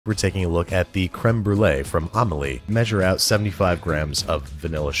We're taking a look at the Creme Brûlée from Amelie. Measure out 75 grams of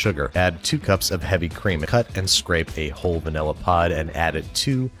vanilla sugar. Add 2 cups of heavy cream. Cut and scrape a whole vanilla pod and add it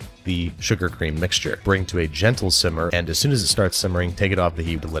to the sugar cream mixture. Bring to a gentle simmer, and as soon as it starts simmering, take it off the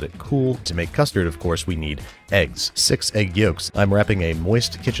heat to let it cool. To make custard, of course, we need eggs. 6 egg yolks. I'm wrapping a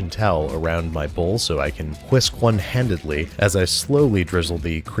moist kitchen towel around my bowl so I can whisk one-handedly as I slowly drizzle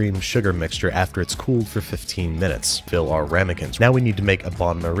the cream sugar mixture after it's cooled for 15 minutes. Fill our ramekins. Now we need to make a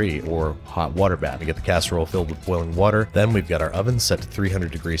bain-marie, or hot water bath. We get the casserole filled with boiling water. Then we've got our oven set to 300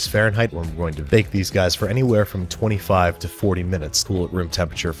 degrees Fahrenheit, where we're going to bake these guys for anywhere from 25 to 40 minutes. Cool at room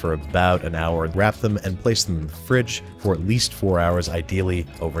temperature for about an hour. Wrap them and place them in the fridge for at least 4 hours, ideally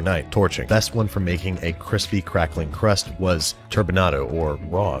overnight. Torching. Best one for making a crispy, crackling crust was turbinado, or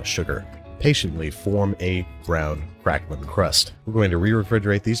raw sugar. Patiently form a brown, crackling crust. We're going to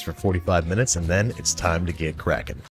re-refrigerate these for 45 minutes, and then it's time to get cracking.